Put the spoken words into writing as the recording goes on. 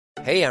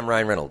Hey, I'm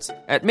Ryan Reynolds.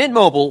 At Mint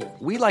Mobile,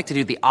 we like to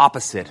do the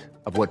opposite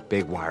of what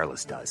Big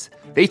Wireless does.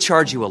 They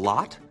charge you a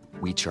lot,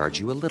 we charge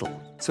you a little.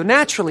 So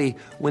naturally,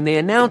 when they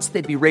announced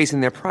they'd be raising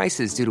their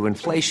prices due to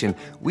inflation,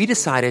 we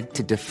decided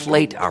to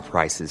deflate our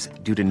prices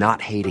due to not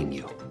hating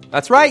you.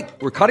 That's right.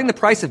 We're cutting the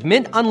price of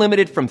Mint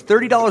Unlimited from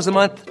 $30 a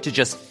month to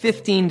just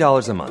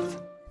 $15 a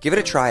month. Give it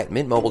a try at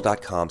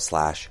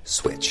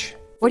mintmobile.com/switch.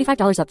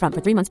 $45 up front for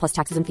 3 months plus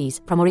taxes and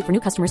fees. Promo rate for new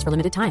customers for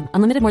limited time.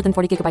 Unlimited more than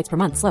 40 gigabytes per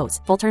month. Slows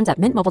full terms at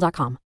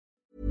mintmobile.com.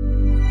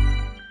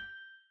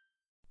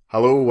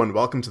 Hello and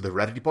welcome to the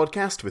Heredity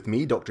Podcast with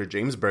me, Dr.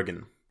 James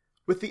Bergen.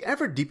 With the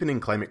ever-deepening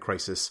climate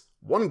crisis,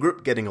 one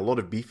group getting a lot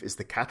of beef is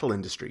the cattle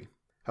industry.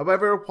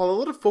 However, while a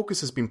lot of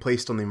focus has been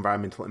placed on the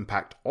environmental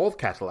impact of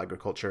cattle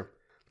agriculture,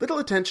 little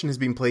attention has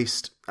been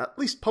placed, at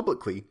least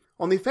publicly,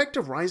 on the effect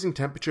of rising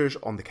temperatures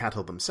on the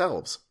cattle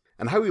themselves,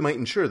 and how we might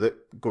ensure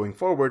that, going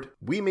forward,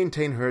 we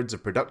maintain herds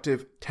of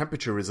productive,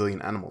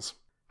 temperature-resilient animals.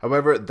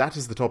 However, that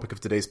is the topic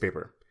of today's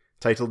paper,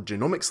 titled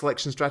Genomic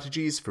Selection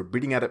Strategies for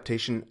Breeding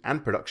Adaptation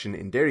and Production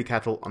in Dairy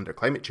Cattle Under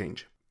Climate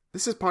Change.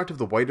 This is part of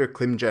the wider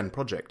ClimGen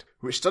project,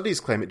 which studies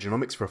climate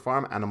genomics for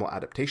farm animal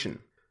adaptation.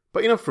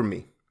 But enough from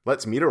me.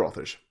 Let's meet our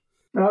authors.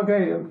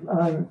 Okay,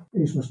 I'm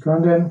Ismo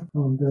Stranden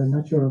from the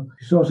Natural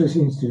Resources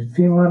Institute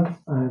Finland.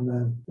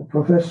 I'm a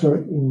professor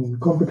in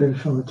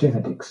computational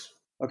genetics.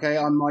 Okay,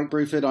 I'm Mike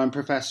Bruford. I'm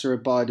Professor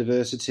of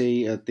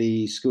Biodiversity at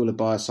the School of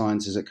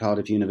Biosciences at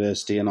Cardiff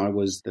University, and I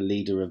was the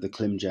leader of the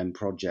ClimGen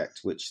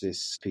project, which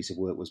this piece of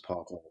work was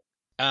part of.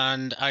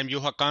 And I'm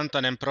Juha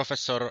Kantanen,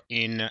 Professor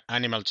in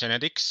Animal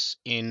Genetics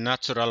in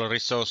Natural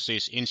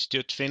Resources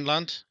Institute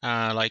Finland,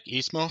 like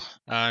Ismo,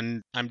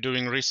 and I'm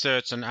doing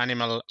research on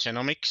animal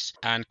genomics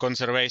and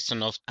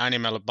conservation of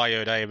animal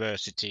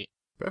biodiversity.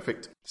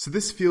 Perfect. So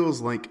this feels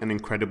like an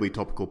incredibly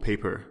topical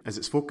paper, as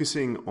it's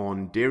focusing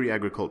on dairy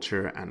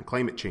agriculture and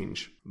climate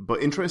change.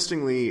 But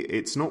interestingly,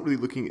 it's not really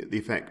looking at the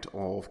effect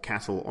of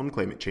cattle on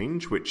climate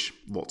change, which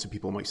lots of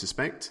people might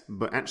suspect,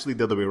 but actually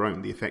the other way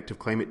around, the effect of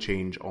climate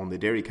change on the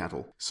dairy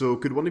cattle. So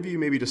could one of you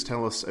maybe just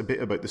tell us a bit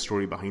about the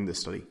story behind this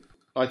study?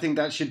 I think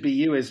that should be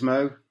you,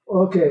 Ismo.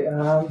 Okay,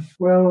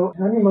 well,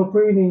 animal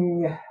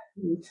breeding,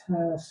 it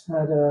has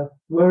had a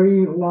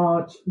very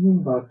large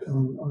impact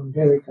on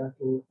dairy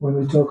cattle when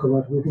we talk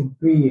about within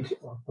breed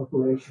or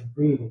population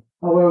breeding.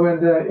 However,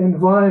 when the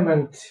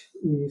environment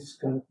is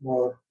kind of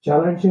more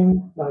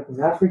challenging, like in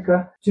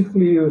Africa,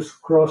 typically use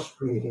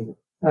crossbreeding,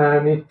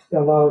 and it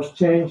allows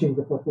changing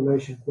the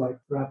population quite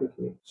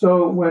rapidly.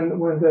 So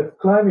when the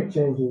climate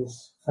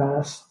changes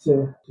fast,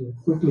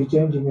 quickly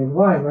changing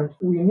environment,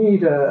 we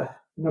need an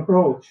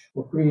approach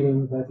for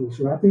breeding that is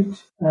rapid,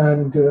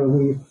 and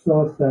we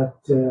thought that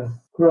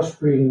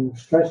crossbreeding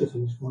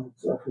strategies might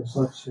offer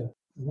such an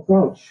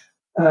approach.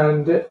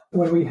 And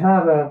when we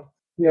have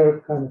here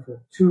kind of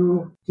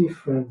two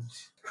different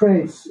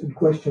traits in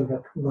question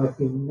that might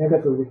be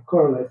negatively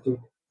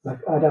correlated,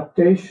 like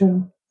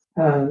adaptation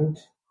and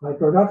high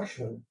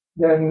production,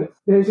 then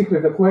basically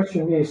the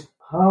question is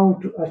how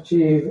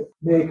to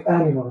make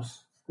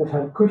animals that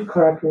have good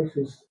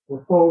characteristics for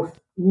both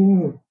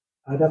in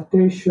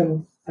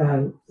adaptation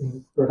and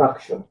in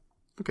production.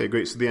 Okay,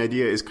 great. So the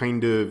idea is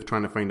kind of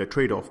trying to find a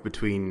trade-off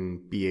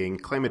between being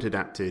climate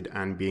adapted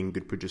and being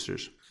good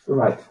producers.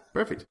 Right.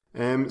 Perfect.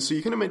 So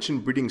you kind of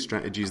mentioned breeding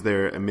strategies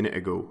there a minute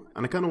ago,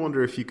 and I kind of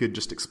wonder if you could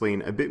just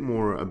explain a bit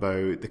more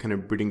about the kind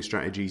of breeding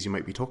strategies you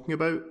might be talking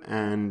about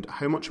and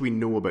how much we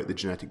know about the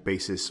genetic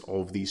basis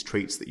of these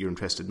traits that you're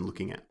interested in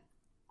looking at.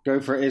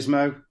 Go for it,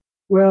 Ismo.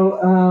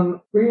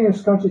 Well, breeding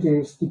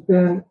strategies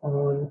depend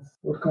on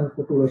what kind of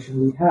population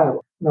we have.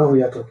 Now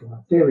we are talking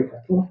about dairy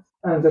cattle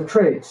and the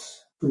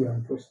traits we are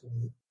interested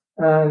in.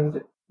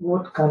 And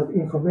what kind of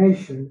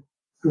information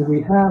do we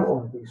have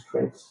on these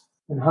traits?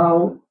 And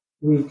how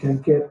we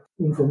can get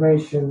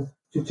information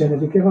to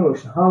genetic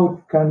evolution?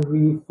 How can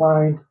we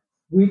find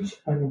which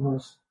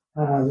animals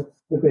have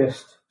the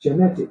best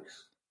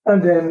genetics?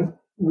 And then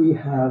we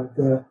have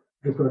the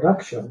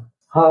reproduction.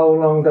 How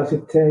long does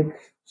it take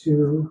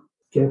to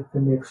get the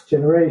next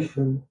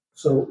generation?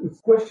 So it's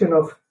a question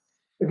of,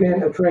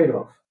 again, a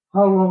trade-off.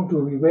 How long do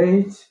we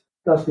wait?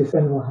 Does this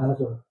animal have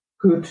a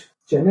good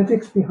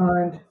genetics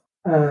behind?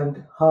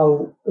 And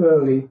how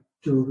early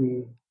do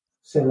we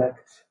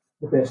select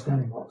the best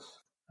animals?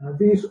 And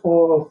these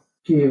all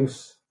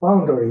gives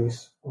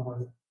boundaries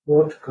on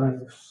what kind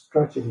of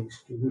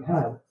strategies do we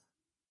have.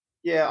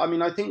 Yeah, I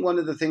mean, I think one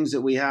of the things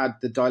that we had,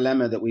 the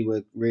dilemma that we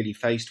were really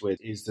faced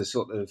with is the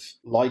sort of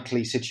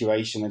likely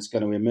situation that's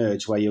going to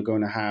emerge where you're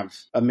going to have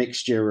a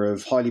mixture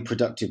of highly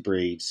productive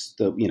breeds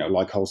that,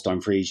 like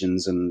Holstein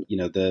Friesians and,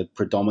 the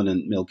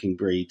predominant milking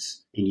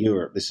breeds in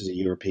Europe. This is a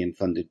European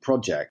funded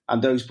project.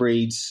 And those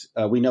breeds,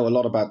 we know a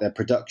lot about their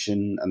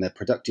production and their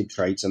productive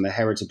traits and the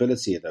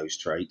heritability of those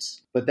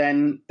traits. But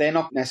then they're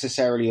not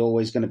necessarily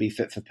always going to be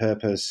fit for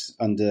purpose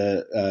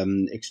under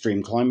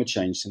extreme climate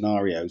change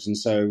scenarios. And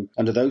so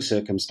under those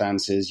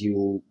circumstances,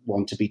 you'll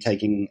want to be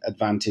taking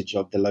advantage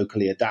of the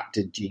locally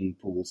adapted gene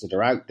pools that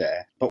are out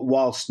there, but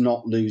whilst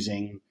not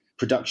losing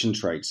production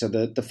traits. So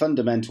the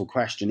fundamental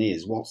question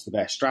is, what's the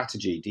best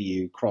strategy? Do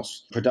you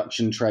cross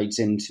production traits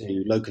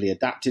into locally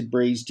adapted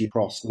breeds? Do you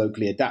cross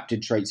locally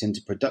adapted traits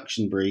into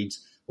production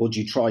breeds? Or do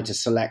you try to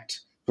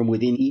select from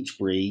within each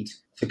breed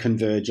to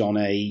converge on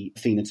a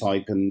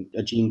phenotype and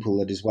a gene pool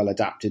that is well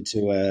adapted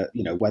to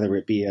whether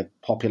it be a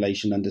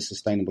population under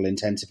sustainable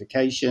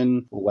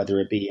intensification or whether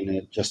it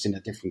be just in a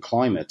different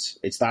climate?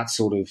 It's that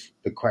sort of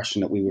the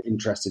question that we were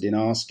interested in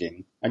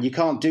asking. And you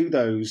can't do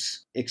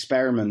those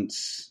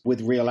experiments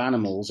with real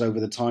animals over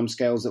the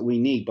timescales that we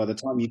need. By the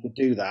time you could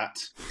do that,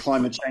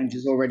 climate change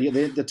is already,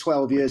 the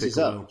 12 years is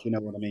up, you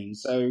know what I mean?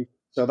 So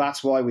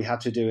that's why we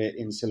had to do it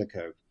in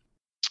silico.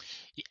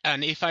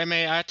 And if I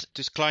may add,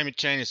 this climate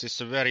change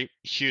is a very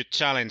huge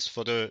challenge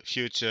for the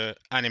future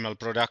animal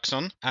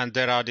production. And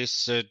there are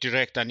this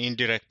direct and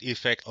indirect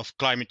effect of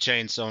climate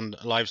change on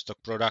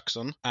livestock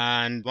production.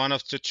 And one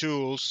of the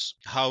tools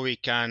how we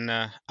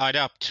can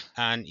adapt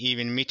and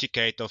even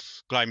mitigate of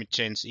climate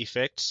change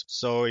effects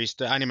so is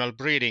the animal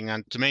breeding.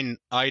 And the main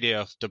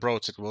idea of the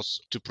project was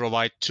to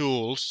provide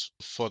tools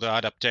for the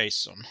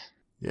adaptation.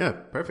 Yeah,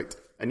 perfect.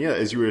 And yeah,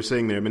 as you were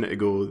saying there a minute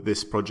ago,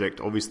 this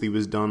project obviously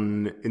was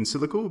done in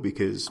silico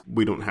because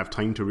we don't have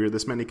time to rear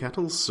this many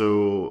cattle.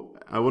 So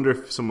I wonder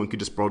if someone could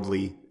just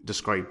broadly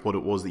describe what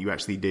it was that you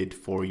actually did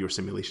for your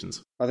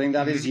simulations. I think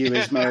that is you,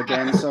 Ismo,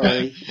 again.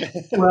 Sorry.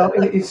 Well,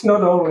 it's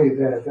not only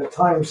the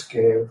time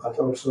scale, but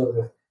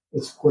also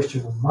it's a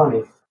question of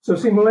money. So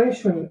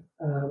simulation,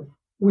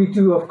 we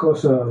do, of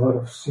course, a lot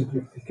of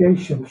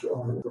simplifications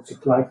on what's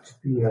it like to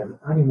be an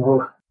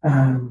animal,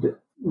 and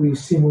we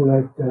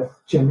simulate the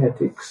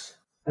genetics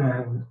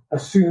and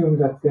assume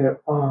that there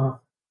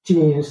are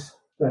genes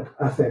that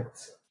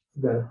affect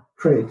the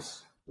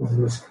traits,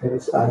 in this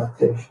case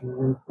adaptation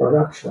and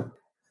production.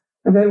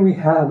 And then we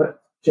have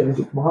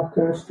genetic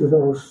markers to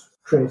those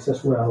traits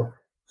as well,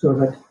 so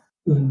that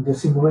in the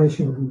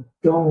simulation we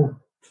don't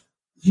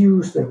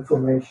use the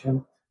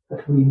information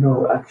that we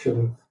know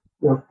actually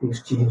what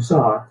these genes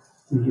are.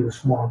 We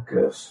use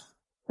markers.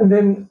 And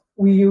then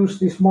we use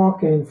this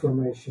marker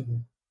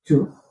information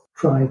to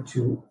try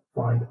to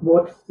find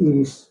what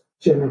is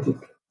genetic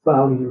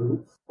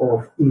value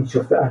of each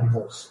of the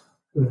animals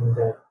in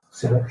the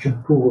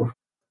selection pool.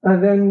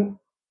 And then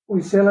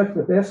we select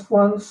the best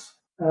ones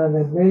and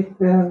then make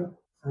them,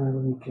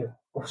 and we get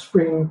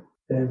offspring,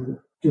 then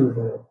do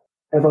the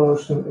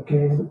evolution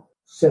again,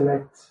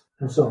 select,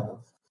 and so on.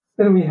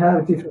 Then we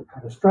have different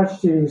kind of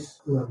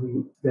strategies where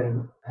we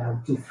then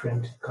have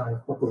different kind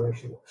of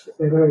populations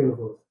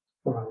available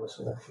for our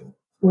selection.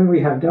 When we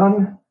have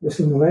done the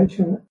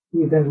simulation,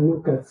 we then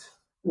look at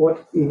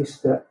what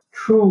is the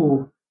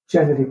true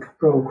genetic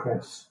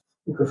progress,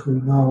 because we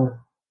know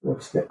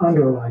what's the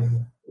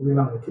underlying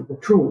reality, the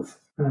truth,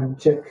 and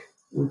check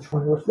which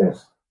one was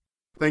best.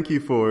 Thank you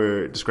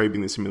for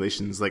describing the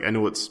simulations. I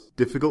know it's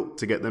difficult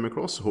to get them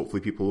across, so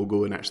hopefully people will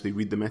go and actually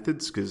read the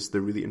methods because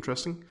they're really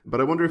interesting. But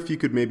I wonder if you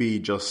could maybe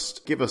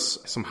just give us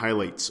some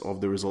highlights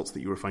of the results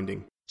that you were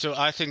finding. So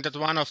I think that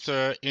one of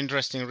the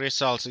interesting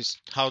results is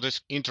how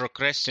this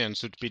introgression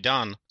should be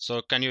done.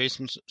 So can you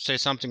say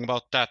something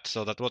about that?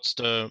 So that what's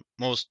the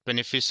most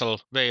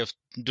beneficial way of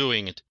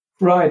doing it?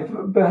 Right.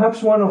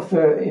 Perhaps one of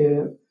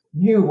the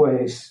new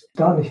ways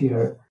done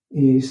here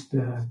is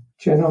the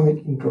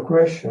genomic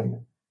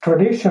introgression.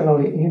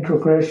 Traditionally,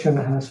 introgression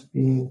has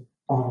been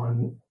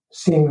on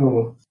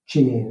single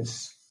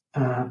genes,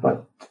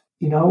 but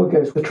in our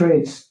case, the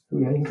traits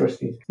we are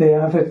interested, they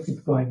are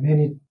affected by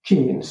many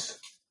genes.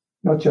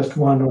 Not just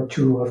one or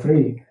two or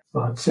three,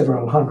 but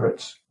several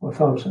hundreds or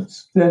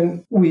thousands.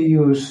 Then we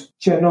use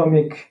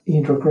genomic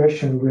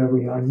introgression where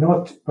we are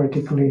not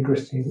particularly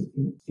interested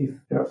in if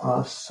there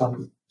are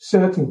some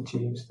certain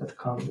genes that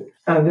come.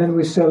 And then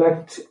we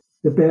select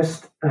the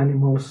best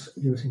animals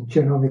using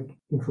genomic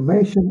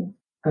information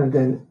and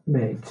then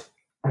mate.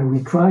 And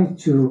we try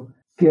to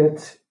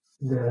get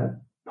the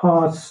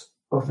parts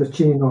of the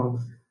genome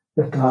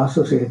that are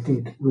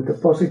associated with the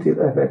positive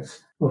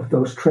effects of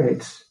those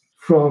traits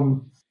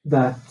from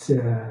that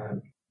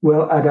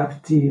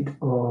well-adapted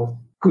or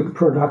good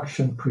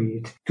production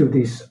breed to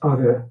this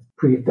other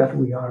breed that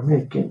we are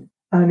making.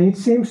 And it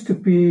seems to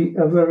be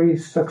a very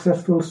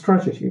successful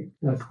strategy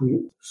that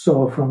we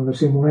saw from the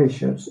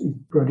simulations.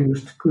 It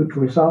produced good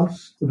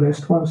results, the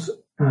best ones,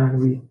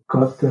 and we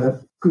got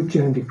the good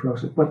genetic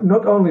process. But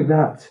not only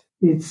that,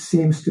 it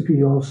seems to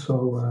be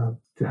also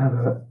to have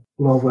a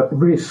lower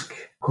risk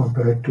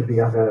compared to the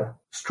other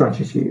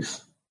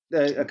strategies.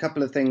 A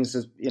couple of things,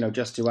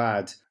 just to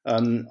add.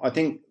 I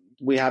think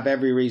we have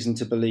every reason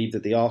to believe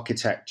that the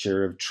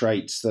architecture of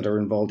traits that are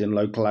involved in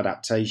local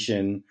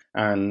adaptation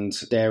and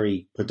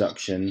dairy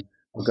production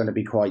are going to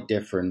be quite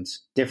different.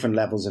 Different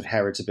levels of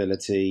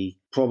heritability,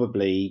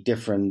 probably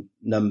different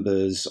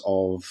numbers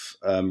of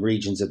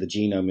regions of the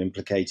genome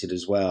implicated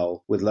as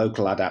well, with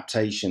local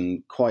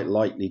adaptation quite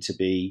likely to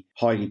be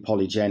highly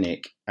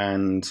polygenic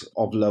and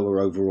of lower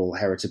overall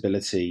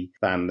heritability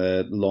than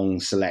the long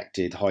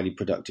selected, highly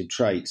productive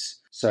traits.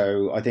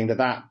 So I think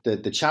that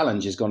the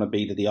challenge is going to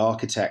be that the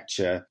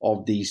architecture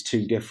of these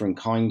two different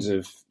kinds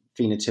of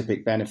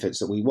phenotypic benefits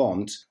that we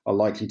want are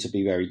likely to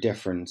be very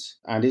different.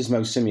 And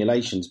ISMO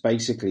simulations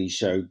basically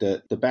showed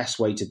that the best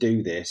way to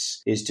do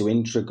this is to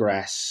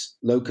introgress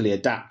locally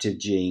adaptive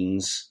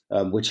genes,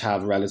 which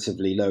have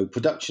relatively low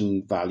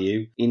production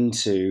value,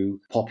 into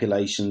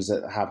populations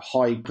that have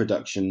high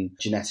production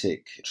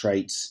genetic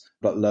traits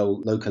but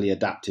low locally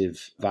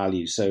adaptive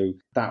value. So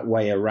that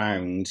way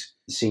around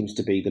seems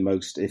to be the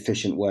most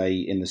efficient way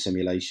in the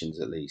simulations,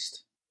 at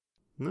least.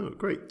 No,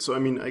 great. So, I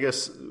mean, I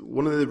guess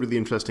one of the really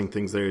interesting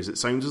things there is it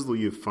sounds as though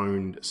you've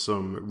found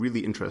some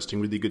really interesting,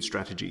 really good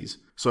strategies.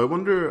 So I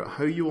wonder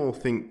how you all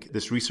think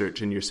this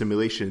research in your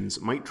simulations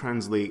might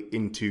translate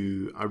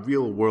into a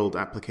real-world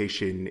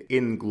application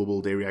in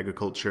global dairy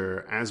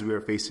agriculture as we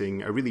are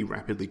facing a really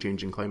rapidly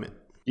changing climate.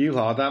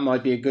 Juha, that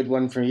might be a good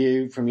one for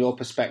you from your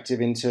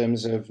perspective in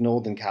terms of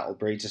northern cattle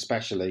breeds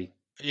especially.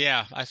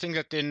 Yeah, I think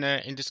that in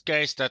this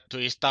case that to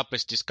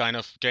establish this kind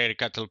of dairy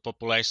cattle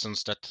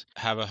populations that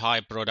have a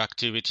high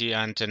productivity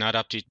and then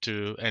adapted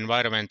to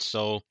environment,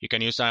 so you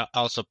can use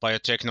also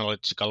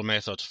biotechnological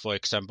methods, for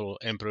example,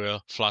 embryo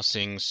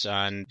flushings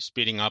and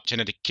speeding up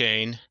genetic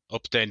gain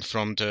obtained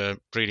from the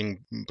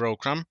breeding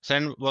program.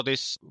 Then what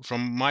is,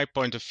 from my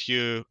point of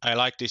view, I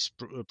like this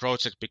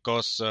project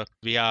because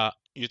we are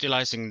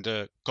utilizing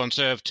the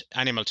conserved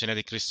animal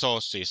genetic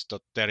resources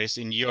that there is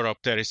in Europe.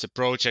 There is a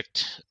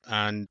project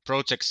and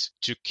projects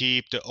to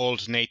keep the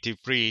old native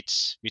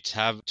breeds which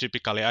have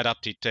typically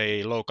adapted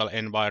a local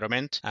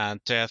environment, and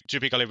they are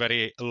typically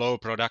very low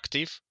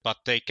productive, but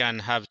they can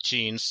have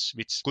genes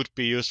which could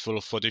be useful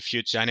for the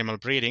future animal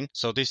breeding.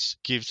 So this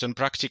gives a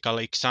practical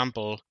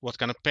example what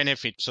kind of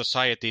benefit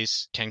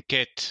societies can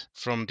get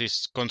from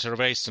this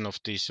conservation of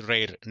these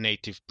rare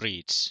native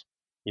breeds.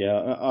 Yeah,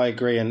 I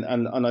agree. And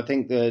I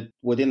think that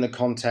within the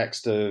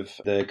context of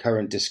the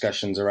current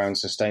discussions around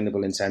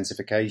sustainable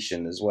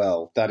intensification as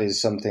well, that is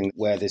something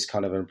where this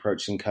kind of an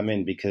approach can come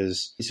in,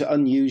 because it's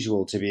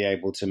unusual to be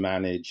able to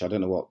manage, I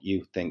don't know what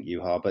you think,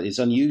 Juha, but it's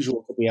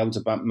unusual to be able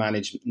to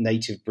manage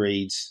native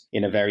breeds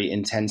in a very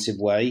intensive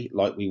way,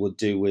 like we would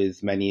do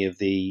with many of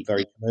the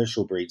very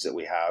commercial breeds that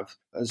we have.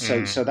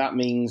 So that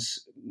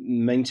means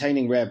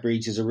maintaining rare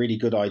breeds is a really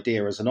good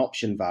idea as an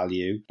option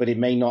value, but it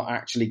may not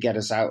actually get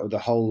us out of the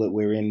hole that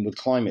we're in with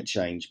climate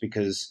change,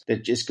 because they're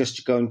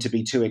just going to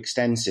be too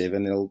extensive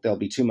and there'll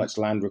be too much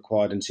land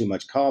required and too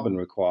much carbon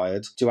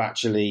required to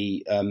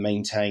actually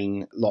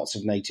maintain lots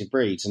of native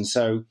breeds. And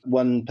so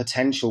one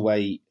potential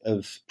way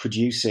of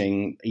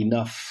producing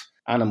enough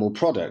animal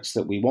products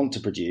that we want to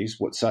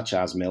produce, such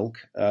as milk,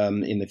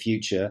 in the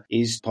future,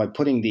 is by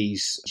putting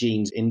these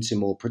genes into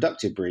more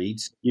productive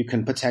breeds, you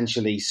can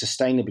potentially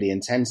sustainably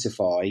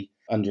intensify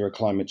under a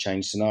climate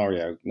change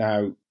scenario.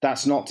 Now,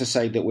 that's not to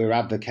say that we're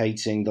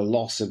advocating the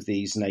loss of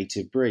these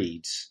native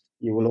breeds.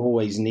 You will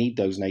always need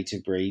those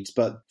native breeds,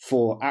 but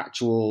for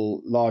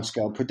actual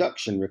large-scale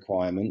production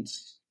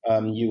requirements,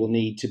 you will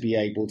need to be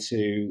able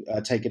to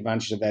take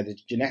advantage of their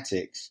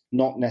genetics,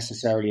 not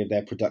necessarily of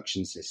their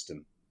production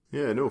system.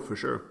 Yeah, no, for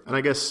sure. And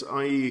I guess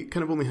I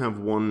kind of only have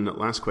one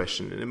last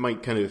question, and it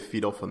might kind of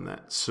feed off on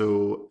that.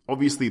 So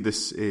obviously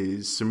this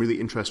is some really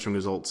interesting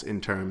results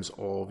in terms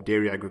of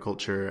dairy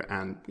agriculture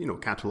and,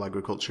 cattle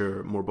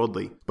agriculture more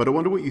broadly. But I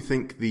wonder what you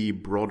think the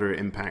broader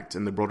impact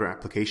and the broader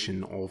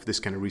application of this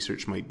kind of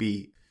research might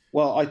be.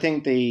 Well, I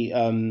think the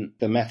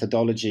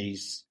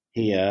methodologies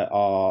here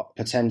are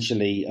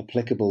potentially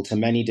applicable to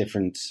many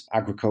different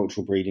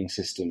agricultural breeding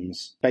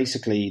systems.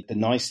 Basically, the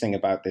nice thing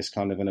about this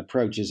kind of an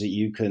approach is that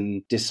you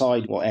can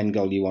decide what end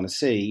goal you want to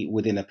see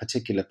within a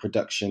particular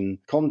production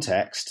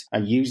context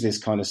and use this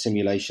kind of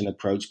simulation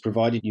approach,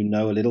 provided you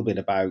know a little bit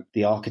about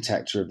the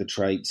architecture of the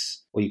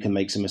traits, or you can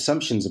make some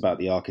assumptions about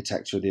the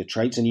architecture of the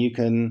traits, and you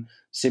can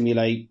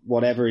simulate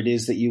whatever it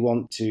is that you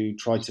want to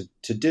try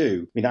to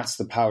do. I mean, that's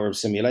the power of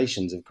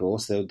simulations, of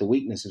course. The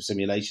weakness of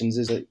simulations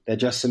is that they're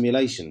just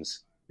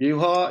simulations.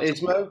 Juha,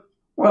 ISMO?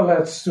 Well,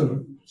 that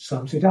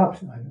sums it up.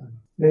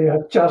 They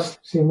are just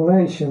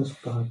simulations,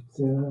 but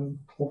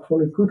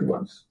hopefully good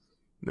ones.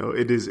 No,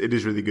 it is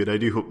really good. I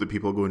do hope that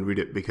people go and read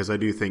it, because I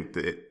do think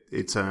that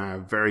it's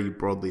a very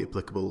broadly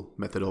applicable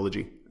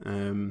methodology.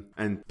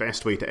 And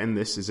best way to end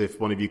this is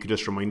if one of you could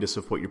just remind us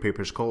of what your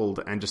paper's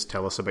called and just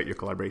tell us about your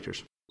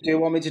collaborators. Do you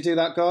want me to do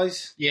that,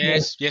 guys?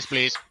 Yes,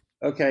 please.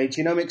 Okay,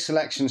 genomic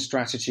selection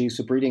strategies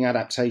for breeding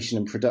adaptation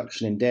and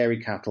production in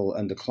dairy cattle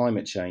under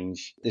climate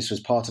change. This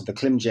was part of the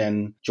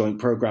ClimGen Joint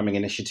Programming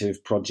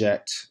Initiative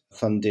project,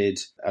 funded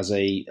as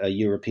a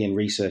European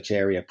research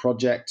area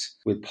project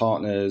with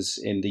partners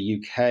in the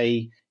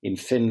UK, in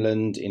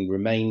Finland, in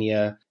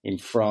Romania, in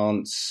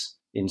France,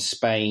 in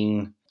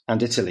Spain,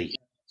 and Italy.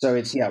 So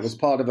it was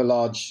part of a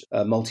large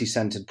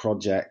multi-centered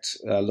project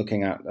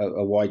looking at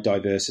a wide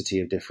diversity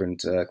of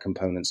different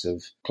components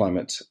of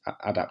climate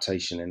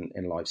adaptation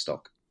in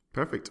livestock.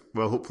 Perfect.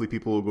 Well, hopefully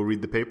people will go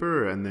read the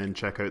paper and then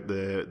check out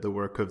the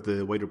work of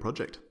the wider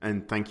project.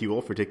 And thank you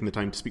all for taking the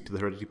time to speak to the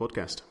Heredity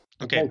Podcast.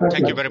 Okay,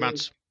 thank you very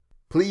much.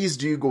 Please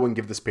do go and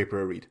give this paper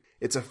a read.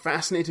 It's a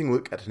fascinating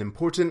look at an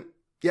important,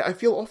 yet I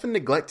feel often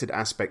neglected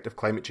aspect of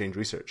climate change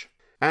research.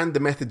 And the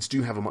methods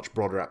do have a much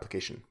broader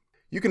application.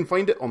 You can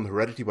find it on the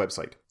Heredity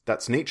website.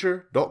 That's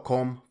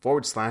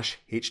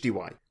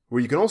nature.com/HDY,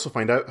 where you can also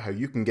find out how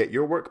you can get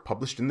your work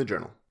published in the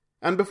journal.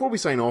 And before we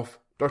sign off,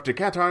 Dr.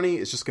 Kat Arney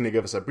is just going to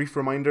give us a brief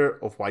reminder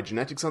of why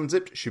Genetics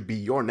Unzipped should be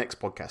your next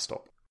podcast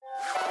stop.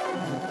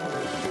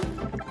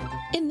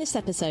 In this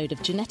episode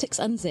of Genetics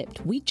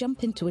Unzipped, we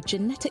jump into a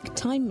genetic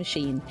time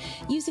machine,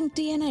 using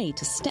DNA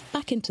to step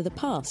back into the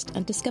past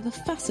and discover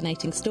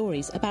fascinating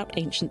stories about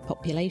ancient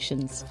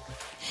populations.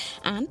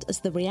 And as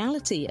the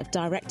reality of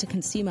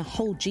direct-to-consumer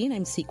whole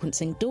genome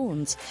sequencing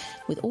dawns,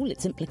 with all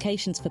its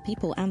implications for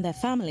people and their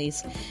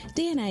families,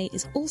 DNA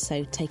is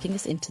also taking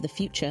us into the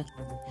future.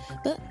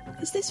 But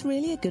is this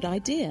really a good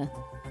idea?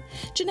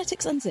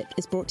 Genetics Unzipped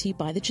is brought to you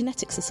by the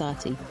Genetics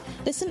Society.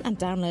 Listen and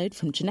download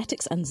from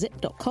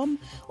geneticsunzipped.com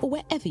or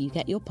wherever you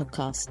get your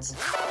podcasts.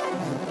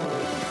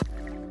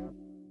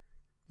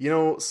 You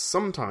know,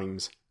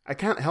 sometimes I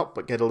can't help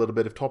but get a little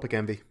bit of topic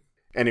envy.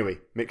 Anyway,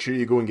 make sure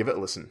you go and give it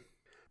a listen.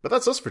 But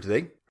that's us for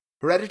today.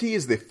 Heredity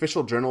is the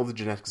official journal of the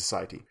Genetics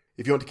Society.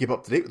 If you want to keep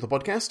up to date with the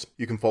podcast,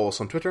 you can follow us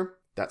on Twitter.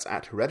 That's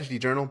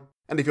 @HeredityJournal.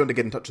 And if you want to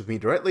get in touch with me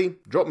directly,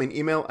 drop me an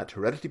email at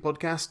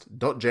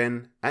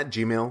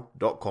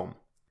hereditypodcast.gen@gmail.com.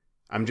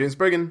 I'm James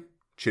Bergen.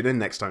 Tune in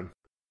next time.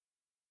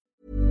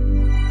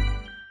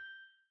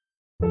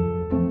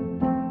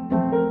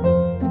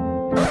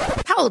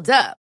 Hold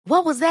up.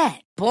 What was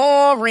that?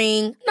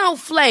 Boring. No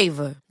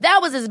flavor. That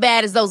was as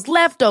bad as those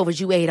leftovers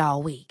you ate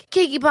all week.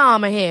 Keke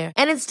Palmer here.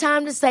 And it's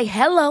time to say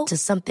hello to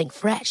something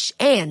fresh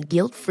and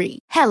guilt-free.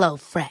 Hello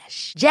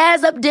Fresh.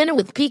 Jazz up dinner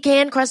with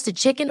pecan-crusted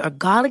chicken or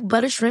garlic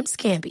butter shrimp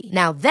scampi.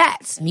 Now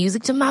that's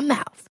music to my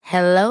mouth.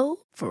 Hello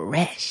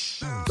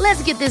Fresh.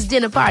 Let's get this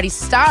dinner party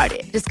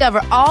started.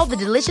 Discover all the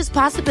delicious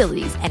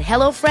possibilities at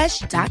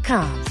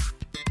HelloFresh.com.